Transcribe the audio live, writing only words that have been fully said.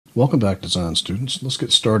Welcome back, design students. Let's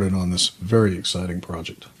get started on this very exciting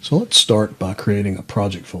project. So let's start by creating a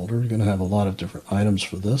project folder. We're going to have a lot of different items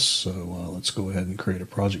for this, so let's go ahead and create a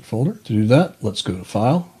project folder. To do that, let's go to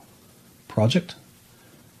File, Project,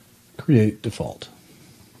 Create Default.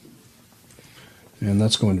 And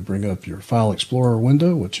that's going to bring up your File Explorer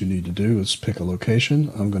window. What you need to do is pick a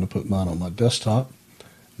location. I'm going to put mine on my desktop,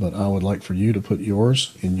 but I would like for you to put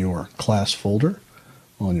yours in your class folder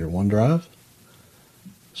on your OneDrive.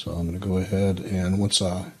 So I'm going to go ahead, and once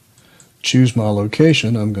I choose my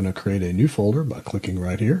location, I'm going to create a new folder by clicking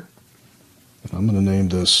right here. And I'm going to name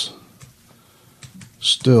this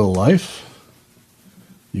Still Life.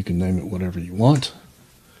 You can name it whatever you want.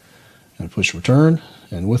 And push return.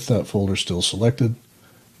 And with that folder still selected,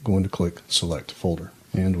 I'm going to click Select Folder.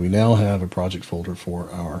 And we now have a project folder for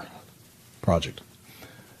our project.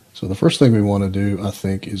 So the first thing we want to do, I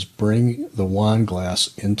think, is bring the wine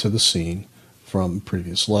glass into the scene from the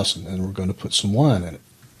previous lesson, and we're going to put some wine in it.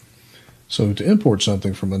 So to import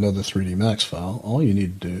something from another 3D Max file, all you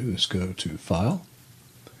need to do is go to File,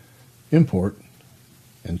 Import,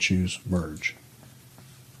 and choose Merge.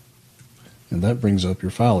 And that brings up your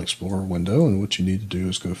File Explorer window, and what you need to do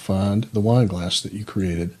is go find the wine glass that you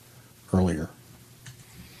created earlier.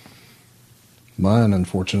 Mine,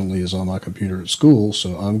 unfortunately, is on my computer at school,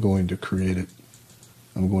 so I'm going to create it.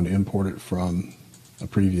 I'm going to import it from a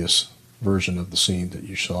previous version of the scene that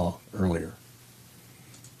you saw earlier.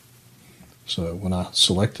 So when I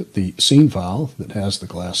select the scene file that has the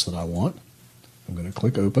glass that I want, I'm going to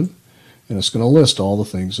click Open, and it's going to list all the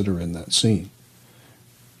things that are in that scene.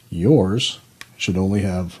 Yours should only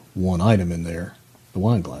have one item in there, the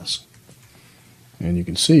wine glass. And you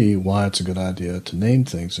can see why it's a good idea to name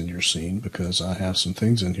things in your scene, because I have some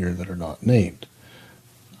things in here that are not named.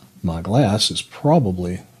 My glass is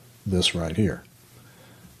probably this right here.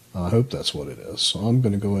 I hope that's what it is. So I'm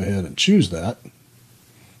going to go ahead and choose that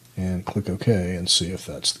and click OK and see if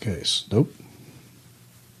that's the case. Nope.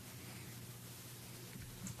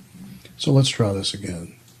 So let's try this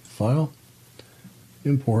again. File,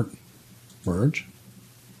 Import, Merge,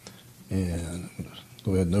 and I'm going to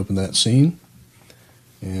go ahead and open that scene.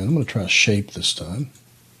 And I'm going to try Shape this time,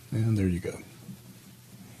 and there you go.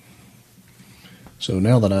 So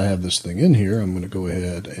now that I have this thing in here, I'm going to go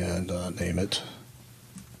ahead and name it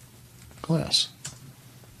Glass.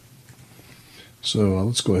 So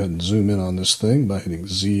let's go ahead and zoom in on this thing by hitting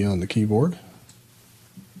Z on the keyboard.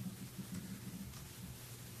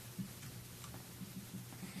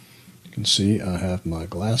 You can see I have my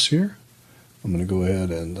glass here. I'm going to go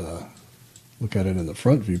ahead and look at it in the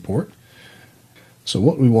front viewport. So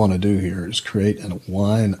what we want to do here is create a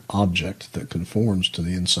wine object that conforms to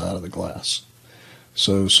the inside of the glass.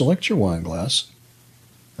 So select your wine glass,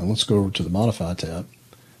 and let's go over to the Modify tab.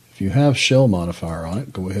 If you have Shell Modifier on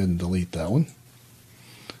it, go ahead and delete that one,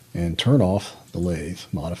 and turn off the Lathe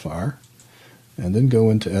Modifier, and then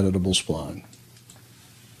go into Editable Spline.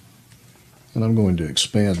 And I'm going to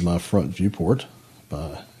expand my front viewport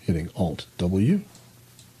by hitting Alt-W.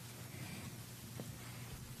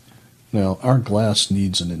 Now, our glass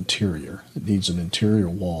needs an interior. It needs an interior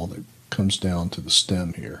wall that comes down to the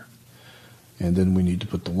stem here. And then we need to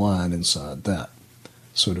put the wine inside that.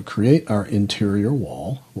 So to create our interior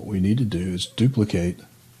wall, what we need to do is duplicate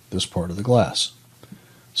this part of the glass.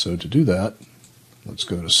 So to do that, let's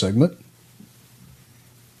go to Segment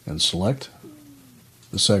and select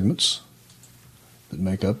the segments that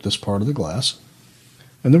make up this part of the glass.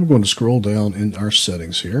 And then we're going to scroll down in our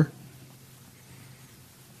settings here,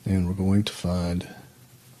 and we're going to find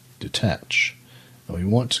Detach. Now we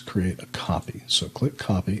want to create a copy, so click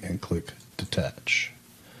Copy and click Detach.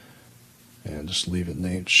 And just leave it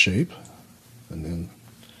named Shape, and then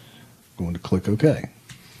going to click OK.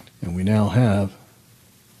 And we now have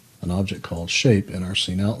an object called Shape in our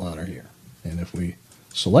scene outliner here. And if we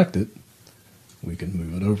select it, we can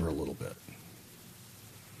move it over a little bit.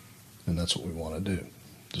 And that's what we want to do.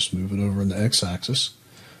 Just move it over in the X-axis.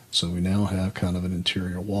 So we now have kind of an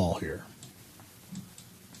interior wall here.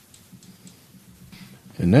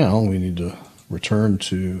 And now we need to return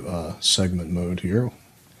to segment mode here.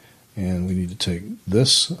 And we need to take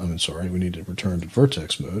this, we need to return to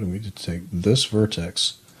vertex mode, and we need to take this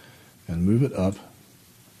vertex and move it up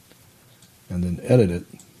and then edit it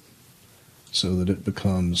so that it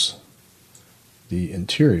becomes the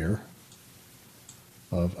interior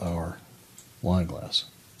of our wine glass,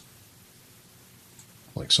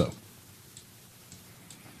 like so.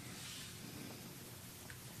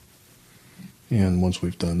 And once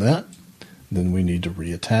we've done that, then we need to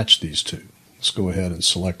reattach these two. Let's go ahead and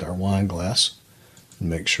select our wine glass and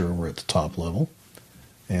make sure we're at the top level.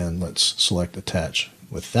 And let's select Attach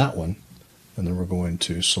with that one, and then we're going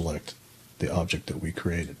to select the object that we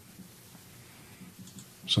created.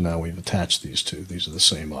 So now we've attached these two. These are the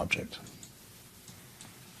same object.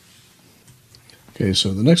 Okay,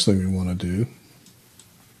 so the next thing we want to do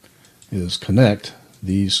is connect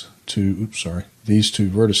these two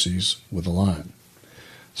vertices with a line.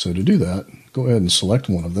 So to do that, go ahead and select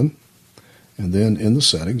one of them, and then in the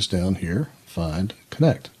settings down here, find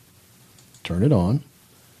Connect. Turn it on,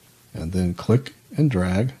 and then click and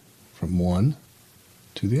drag from one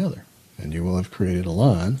to the other, and you will have created a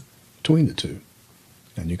line between the two.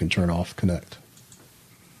 And you can turn off Connect.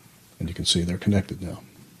 And you can see they're connected now.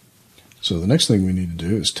 So the next thing we need to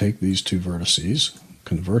do is take these two vertices,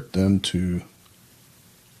 convert them to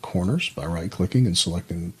corners by right-clicking and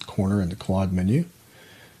selecting corner in the quad menu,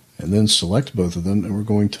 and then select both of them, and we're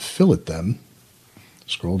going to fillet them.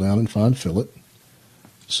 Scroll down and find fillet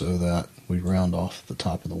so that we round off the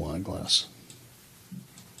top of the wine glass.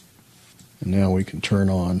 And now we can turn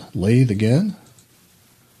on lathe again,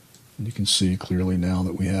 and you can see clearly now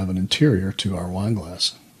that we have an interior to our wine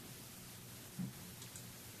glass.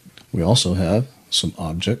 We also have some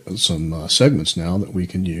segments now that we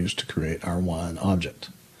can use to create our wine object.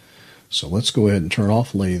 So let's go ahead and turn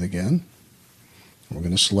off lathe again. We're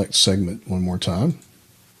going to select segment one more time,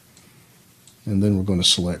 and then we're going to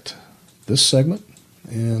select this segment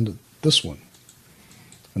and this one,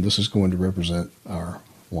 and this is going to represent our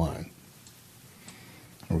wine.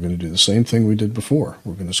 We're going to do the same thing we did before.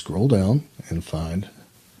 We're going to scroll down and find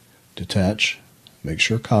Detach, make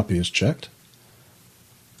sure Copy is checked.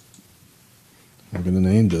 We're going to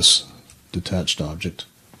name this detached object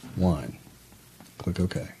Wine. Click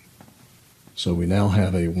OK. So we now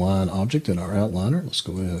have a wine object in our outliner. Let's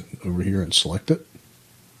go ahead over here and select it.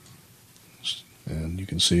 And you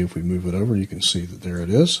can see if we move it over, you can see that there it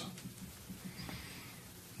is.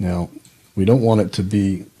 Now, we don't want it to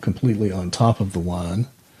be completely on top of the wine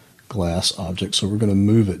glass object, so we're going to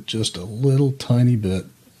move it just a little tiny bit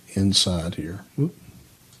inside here. Whoop.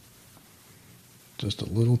 Just a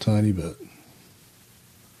little tiny bit.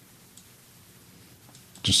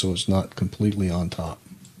 Just so it's not completely on top.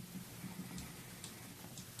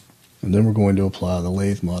 And then we're going to apply the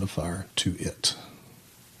lathe modifier to it.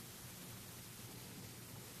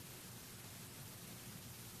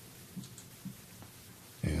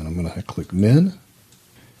 And I'm going to click Min,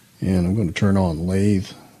 and I'm going to turn on lathe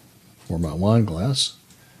for my wine glass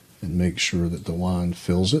and make sure that the wine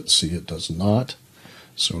fills it. See, it does not.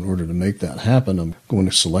 So in order to make that happen, I'm going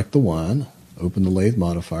to select the wine, open the lathe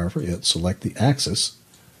modifier for it, select the axis,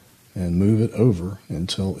 and move it over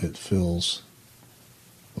until it fills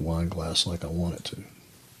the wine glass like I want it to.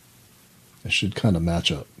 It should kind of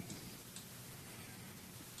match up.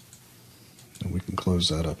 And we can close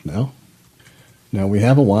that up now. Now we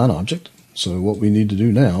have a wine object, so what we need to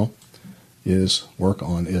do now is work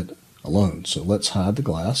on it alone. So let's hide the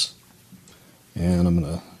glass, and I'm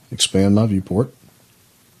going to expand my viewport,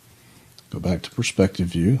 go back to perspective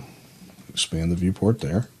view, expand the viewport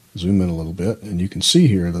there, zoom in a little bit, and you can see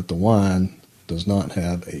here that the wine does not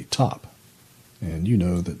have a top. And you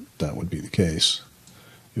know that that would be the case.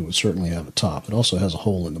 It would certainly have a top. It also has a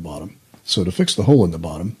hole in the bottom. So to fix the hole in the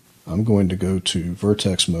bottom, I'm going to go to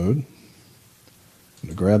vertex mode. I'm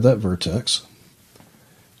going to grab that vertex,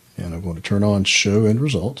 and I'm going to turn on show end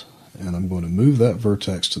result, and I'm going to move that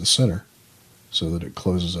vertex to the center so that it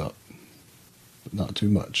closes up. But not too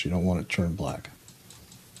much. You don't want it to turn black.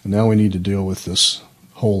 And now we need to deal with this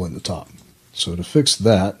hole in the top. So to fix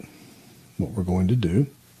that, what we're going to do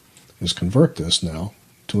is convert this now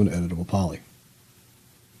to an editable poly.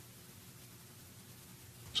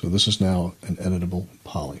 So this is now an editable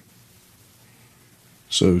poly.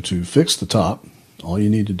 So to fix the top, all you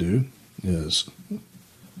need to do is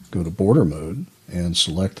go to border mode and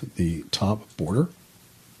select the top border.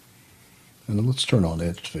 And then let's turn on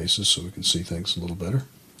edged faces so we can see things a little better.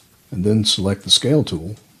 And then select the scale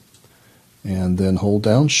tool, and then hold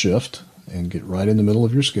down shift and get right in the middle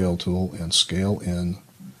of your scale tool and scale in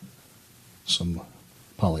some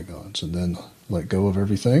polygons, and then let go of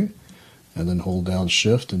everything, and then hold down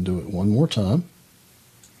shift and do it one more time.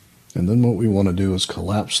 And then what we want to do is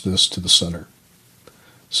collapse this to the center.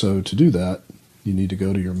 So to do that, you need to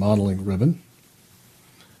go to your modeling ribbon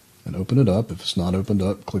and open it up. If it's not opened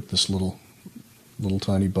up, click this little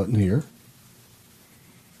tiny button here.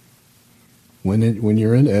 When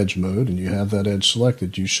you're in edge mode and you have that edge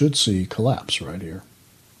selected, you should see collapse right here.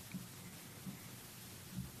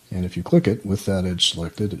 And if you click it with that edge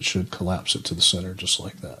selected, it should collapse it to the center just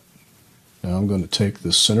like that. Now I'm going to take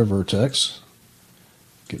this center vertex,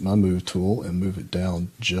 get my move tool, and move it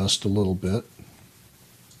down just a little bit.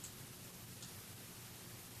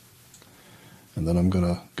 And then I'm going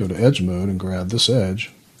to go to edge mode and grab this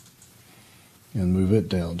edge and move it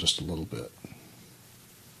down just a little bit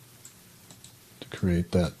to create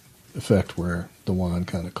that effect where the wine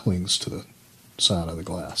kind of clings to the side of the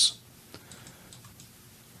glass.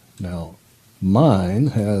 Now, mine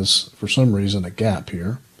has, for some reason, a gap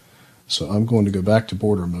here. So I'm going to go back to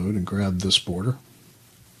border mode and grab this border.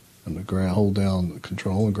 I'm going to hold down the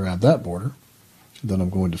control and grab that border. Then I'm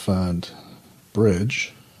going to find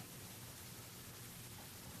bridge.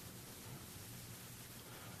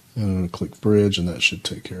 And I'm going to click bridge, and that should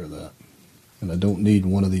take care of that. And I don't need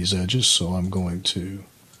one of these edges, so I'm going to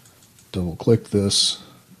double click this.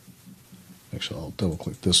 Actually, I'll double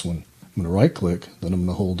click this one. I'm going to right click, then I'm going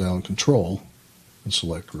to hold down control and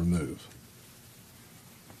select remove.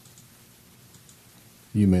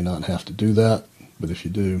 You may not have to do that, but if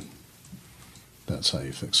you do, that's how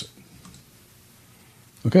you fix it.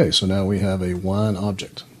 Okay, so now we have a wine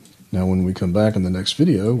object. Now when we come back in the next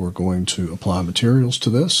video, we're going to apply materials to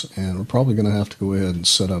this, and we're probably going to have to go ahead and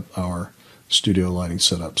set up our studio lighting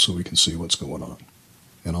setup so we can see what's going on.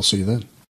 And I'll see you then.